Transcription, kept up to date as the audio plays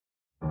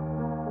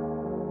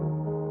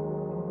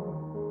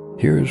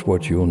Here's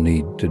what you'll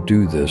need to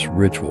do this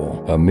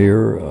ritual: a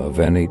mirror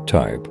of any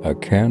type, a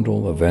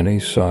candle of any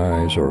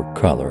size or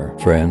color,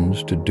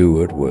 friends to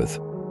do it with,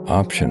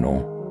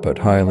 optional but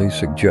highly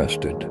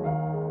suggested.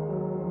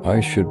 I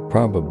should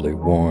probably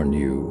warn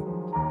you,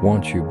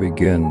 once you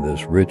begin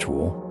this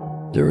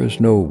ritual, there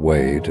is no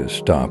way to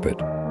stop it.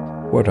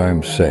 What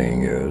I'm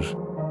saying is,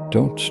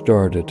 don't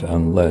start it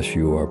unless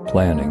you are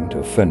planning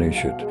to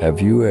finish it. Have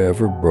you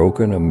ever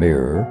broken a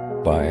mirror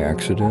by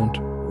accident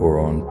or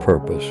on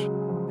purpose?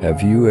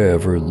 Have you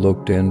ever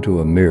looked into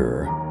a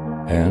mirror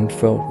and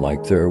felt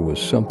like there was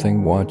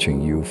something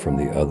watching you from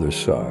the other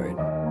side?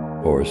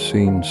 Or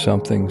seen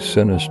something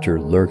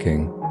sinister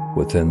lurking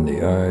within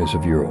the eyes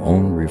of your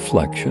own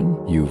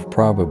reflection? You've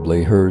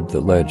probably heard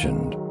the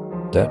legend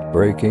that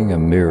breaking a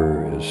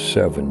mirror is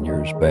 7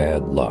 years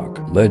bad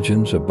luck.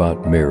 Legends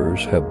about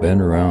mirrors have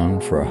been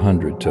around for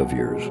hundreds of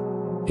years.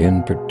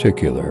 In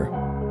particular,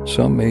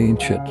 some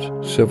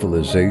ancient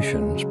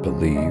civilizations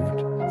believed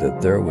that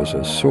there was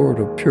a sort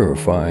of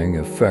purifying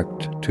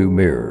effect to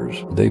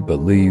mirrors. They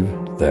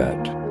believed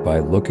that by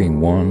looking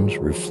one's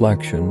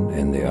reflection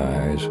in the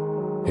eyes,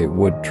 it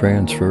would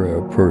transfer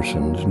a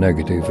person's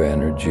negative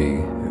energy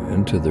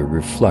into the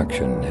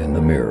reflection in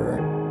the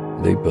mirror.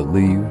 They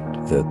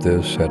believed that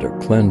this had a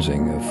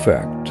cleansing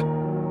effect,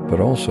 but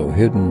also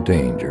hidden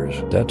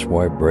dangers. That's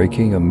why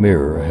breaking a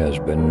mirror has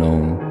been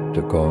known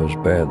to cause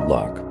bad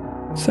luck.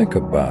 Think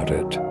about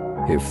it.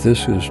 If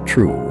this is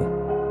true,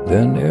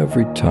 then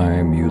every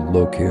time you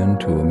look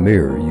into a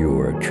mirror, you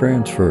are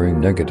transferring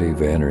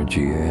negative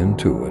energy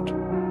into it.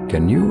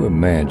 Can you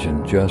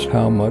imagine just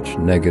how much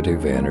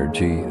negative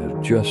energy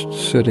is just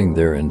sitting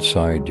there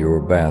inside your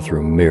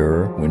bathroom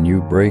mirror when you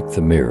break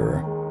the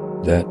mirror?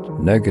 That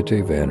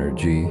negative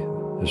energy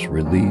is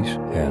released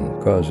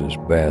and causes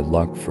bad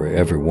luck for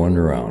everyone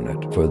around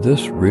it. For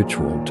this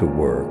ritual to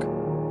work,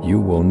 you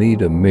will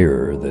need a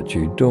mirror that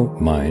you don't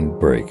mind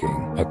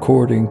breaking.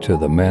 According to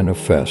the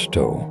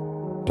manifesto,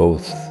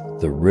 both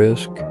the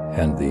risk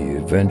and the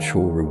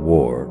eventual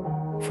reward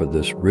for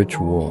this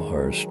ritual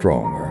are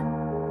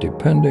stronger.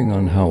 Depending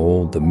on how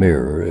old the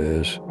mirror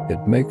is,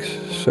 it makes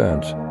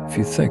sense if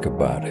you think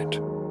about it.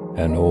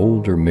 An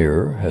older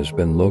mirror has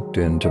been looked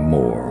into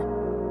more,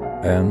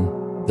 and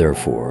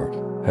therefore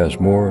has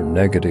more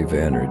negative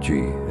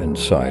energy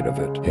inside of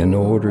it. In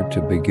order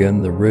to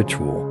begin the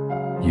ritual,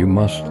 you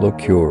must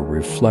look your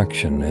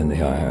reflection in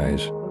the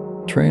eyes,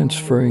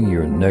 transferring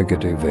your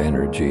negative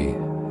energy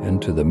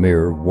into the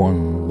mirror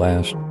one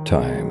last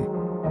time.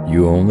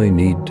 You only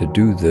need to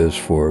do this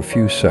for a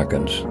few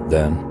seconds.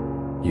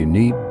 Then you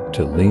need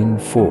to lean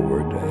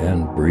forward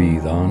and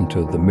breathe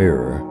onto the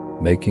mirror,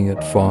 making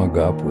it fog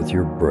up with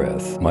your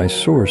breath. My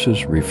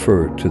sources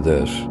refer to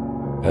this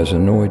as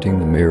anointing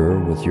the mirror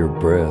with your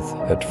breath.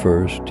 At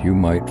first, you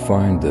might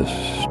find this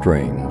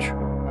strange,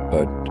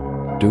 but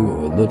do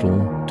a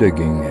little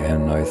digging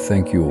and I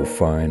think you'll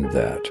find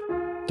that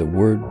the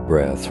word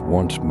breath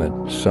once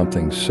meant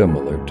something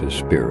similar to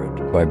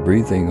spirit. By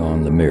breathing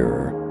on the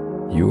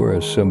mirror, you are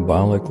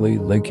symbolically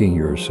linking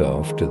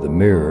yourself to the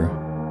mirror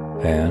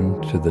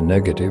and to the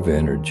negative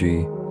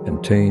energy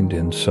contained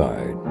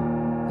inside.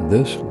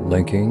 This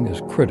linking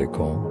is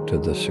critical to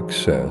the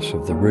success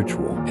of the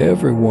ritual.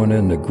 Everyone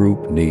in the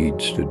group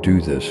needs to do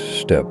this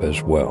step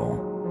as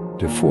well,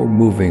 before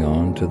moving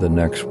on to the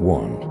next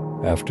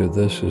one. After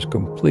this is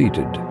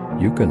completed,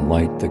 you can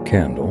light the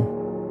candle.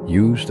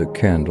 Use the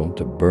candle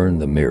to burn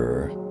the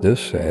mirror.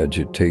 This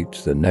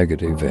agitates the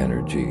negative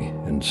energy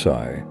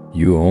inside.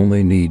 You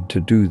only need to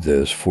do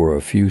this for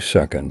a few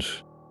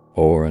seconds,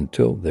 or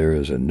until there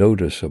is a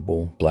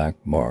noticeable black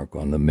mark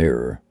on the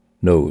mirror.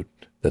 Note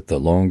that the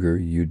longer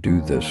you do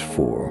this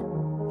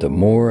for, the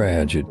more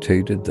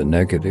agitated the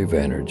negative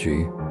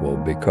energy will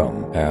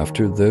become.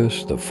 After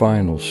this, the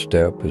final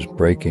step is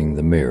breaking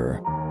the mirror.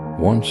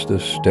 Once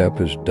this step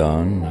is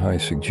done, I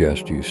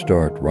suggest you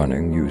start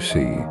running. You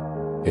see,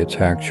 it's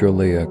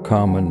actually a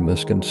common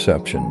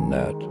misconception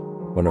that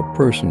when a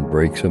person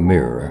breaks a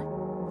mirror,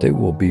 they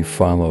will be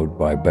followed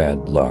by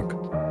bad luck.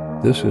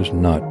 This is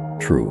not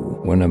true.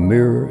 When a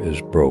mirror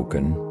is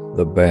broken,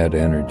 the bad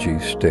energy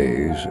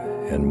stays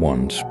in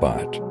one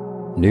spot,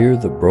 near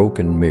the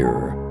broken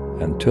mirror,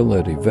 until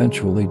it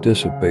eventually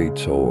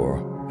dissipates,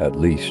 or at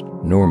least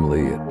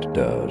normally it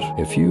does.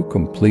 If you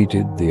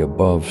completed the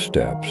above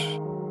steps,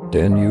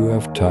 then you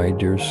have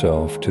tied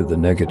yourself to the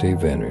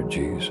negative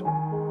energies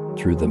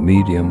through the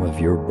medium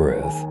of your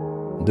breath.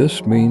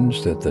 This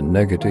means that the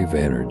negative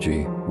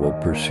energy will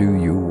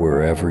pursue you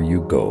wherever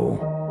you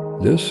go.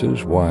 This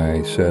is why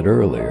I said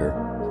earlier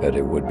that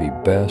it would be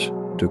best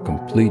to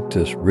complete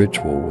this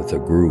ritual with a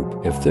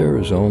group. If there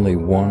is only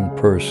one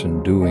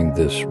person doing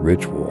this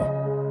ritual,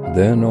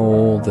 then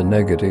all the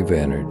negative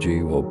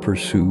energy will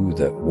pursue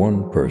that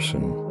one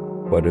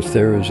person. But if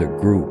there is a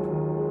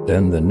group,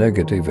 then the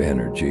negative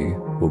energy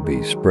will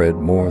be spread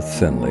more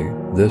thinly.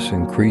 This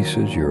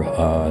increases your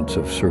odds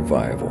of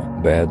survival.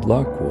 Bad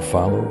luck will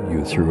follow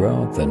you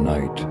throughout the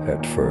night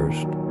at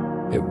first.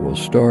 It will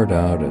start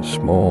out as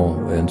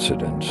small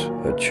incidents,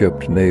 a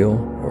chipped nail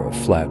or a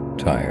flat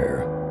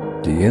tire.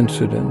 the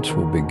incidents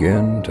will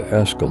begin to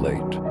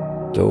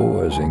escalate,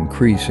 though as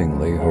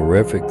increasingly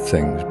horrific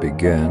things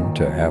begin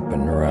to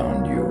happen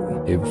around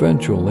you.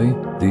 Eventually,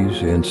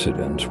 these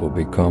incidents will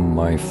become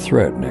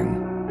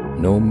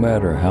life-threatening, no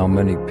matter how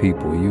many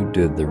people you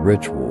did the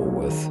ritual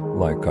with.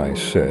 Like I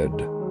said,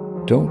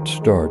 don't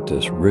start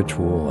this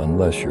ritual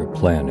unless you're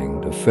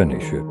planning to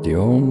finish it. The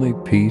only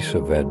piece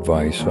of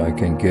advice I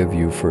can give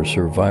you for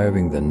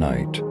surviving the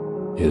night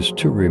is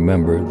to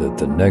remember that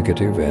the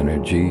negative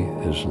energy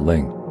is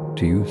linked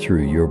to you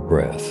through your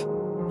breath.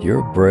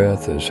 Your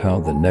breath is how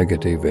the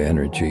negative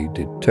energy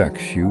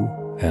detects you,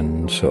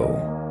 and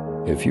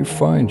so, if you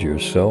find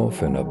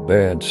yourself in a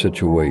bad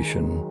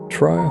situation,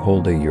 try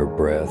holding your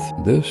breath.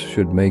 This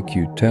should make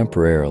you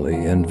temporarily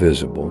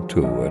invisible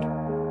to it.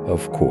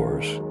 Of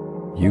course,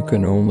 you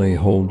can only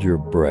hold your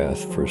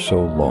breath for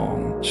so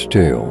long.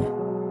 Still,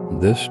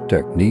 this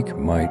technique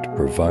might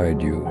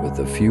provide you with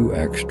a few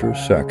extra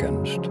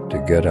seconds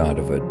to get out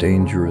of a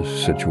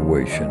dangerous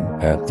situation.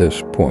 At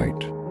this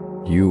point,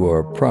 you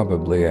are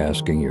probably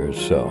asking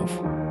yourself,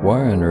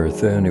 why on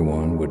earth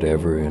anyone would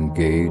ever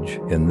engage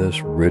in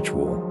this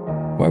ritual?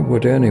 Why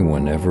would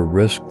anyone ever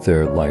risk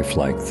their life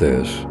like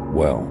this?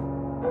 Well,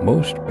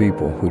 most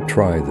people who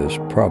try this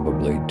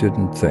probably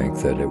didn't think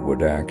that it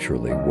would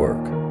actually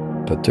work.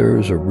 But there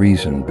is a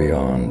reason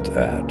beyond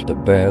that. The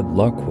bad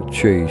luck will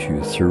chase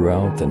you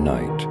throughout the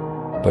night.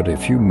 But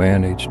if you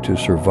manage to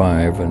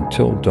survive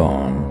until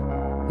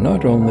dawn,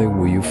 not only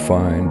will you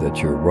find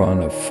that your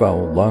run of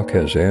foul luck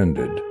has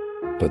ended,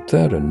 but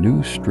that a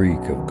new streak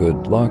of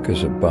good luck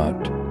is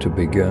about to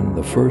begin.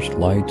 The first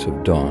lights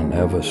of dawn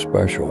have a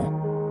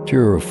special,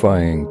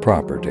 purifying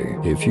property.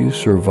 If you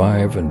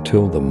survive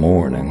until the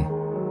morning,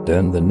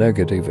 then the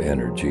negative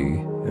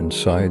energy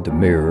inside the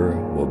mirror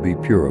will be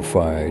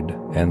purified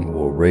and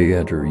will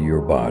re-enter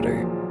your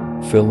body,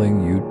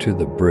 filling you to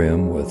the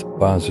brim with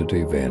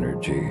positive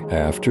energy.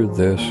 After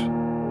this,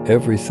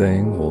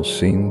 everything will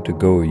seem to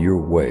go your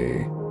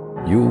way.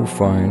 You'll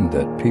find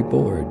that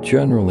people are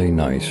generally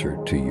nicer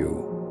to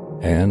you,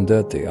 and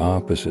that the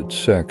opposite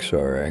sex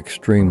are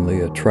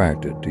extremely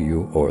attracted to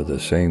you, or the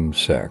same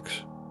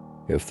sex.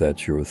 If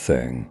that's your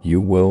thing,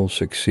 you will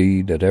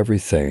succeed at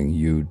everything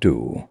you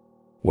do.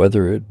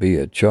 Whether it be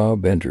a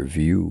job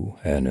interview,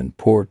 an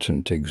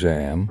important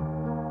exam,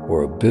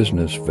 or a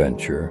business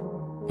venture,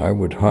 I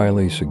would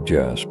highly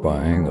suggest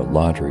buying a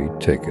lottery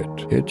ticket.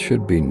 It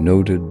should be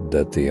noted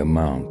that the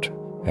amount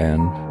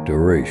and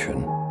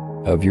duration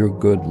of your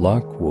good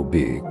luck will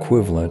be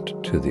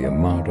equivalent to the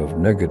amount of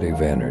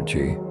negative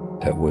energy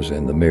that was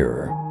in the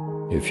mirror.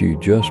 If you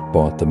just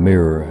bought the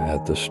mirror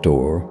at the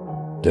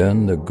store,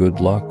 then the good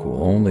luck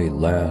will only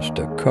last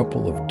a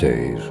couple of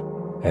days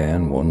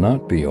and will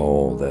not be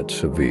all that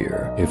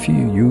severe. If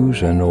you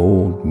use an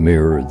old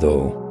mirror,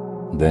 though,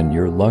 then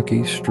your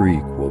lucky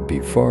streak will be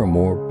far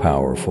more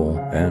powerful,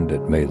 and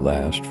it may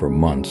last for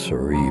months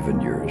or even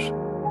years.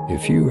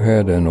 If you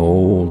had an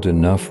old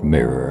enough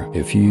mirror,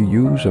 if you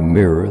use a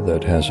mirror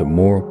that has a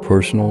more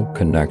personal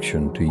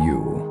connection to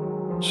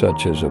you,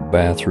 such as a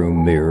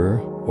bathroom mirror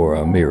or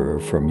a mirror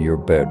from your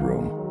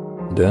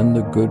bedroom, then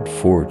the good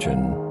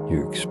fortune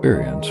you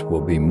experience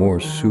will be more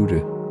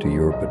suited to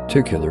your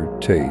particular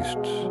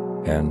tastes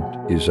and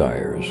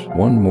desires.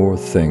 One more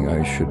thing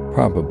I should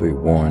probably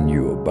warn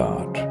you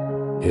about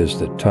is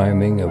the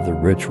timing of the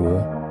ritual.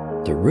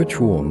 The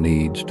ritual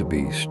needs to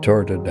be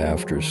started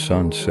after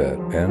sunset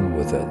and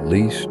with at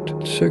least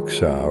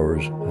 6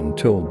 hours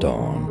until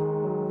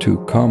dawn.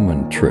 2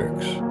 common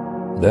tricks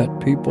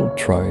that people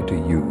try to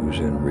use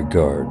in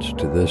regards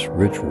to this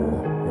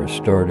ritual are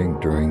starting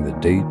during the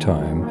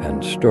daytime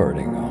and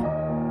starting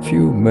a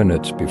few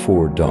minutes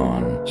before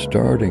dawn.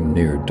 Starting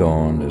near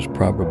dawn is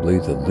probably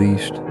the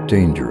least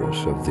dangerous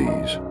of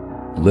these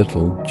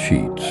little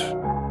cheats.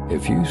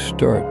 If you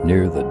start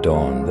near the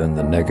dawn, then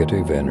the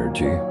negative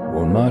energy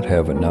will not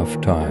have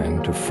enough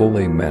time to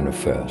fully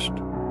manifest.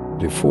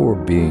 Before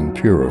being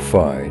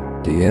purified,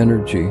 the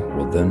energy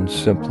will then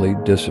simply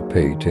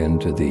dissipate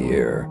into the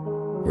air,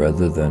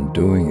 rather than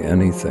doing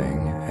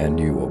anything, and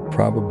you will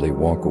probably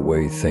walk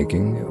away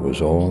thinking it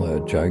was all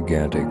a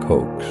gigantic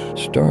hoax.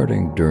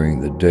 Starting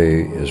during the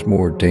day is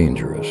more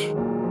dangerous.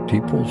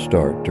 People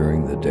start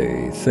during the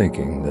day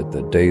thinking that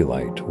the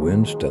daylight will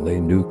instantly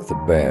nuke the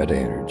bad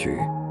energy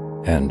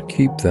and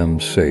keep them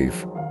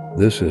safe.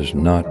 This is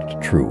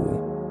not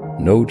true.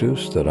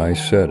 Notice that I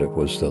said it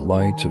was the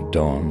lights of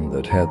dawn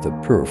that had the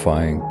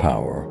purifying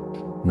power,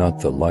 not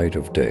the light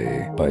of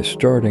day. By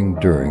starting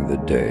during the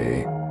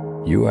day,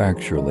 you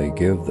actually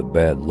give the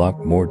bad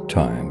luck more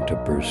time to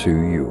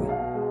pursue you,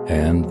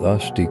 and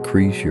thus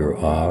decrease your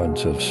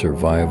odds of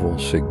survival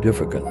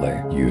significantly.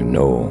 You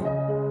know,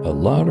 a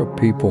lot of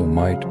people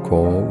might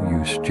call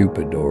you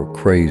stupid or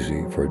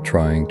crazy for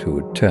trying to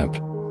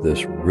attempt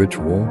this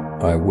ritual.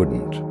 I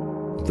wouldn't,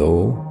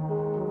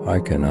 though I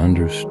can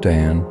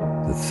understand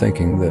the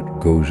thinking that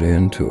goes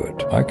into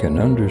it. I can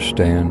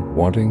understand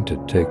wanting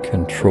to take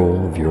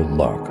control of your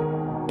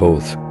luck,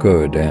 both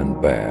good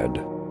and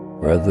bad,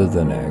 rather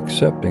than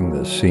accepting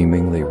the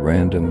seemingly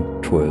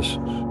random twists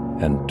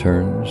and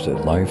turns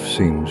that life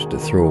seems to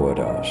throw at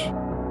us.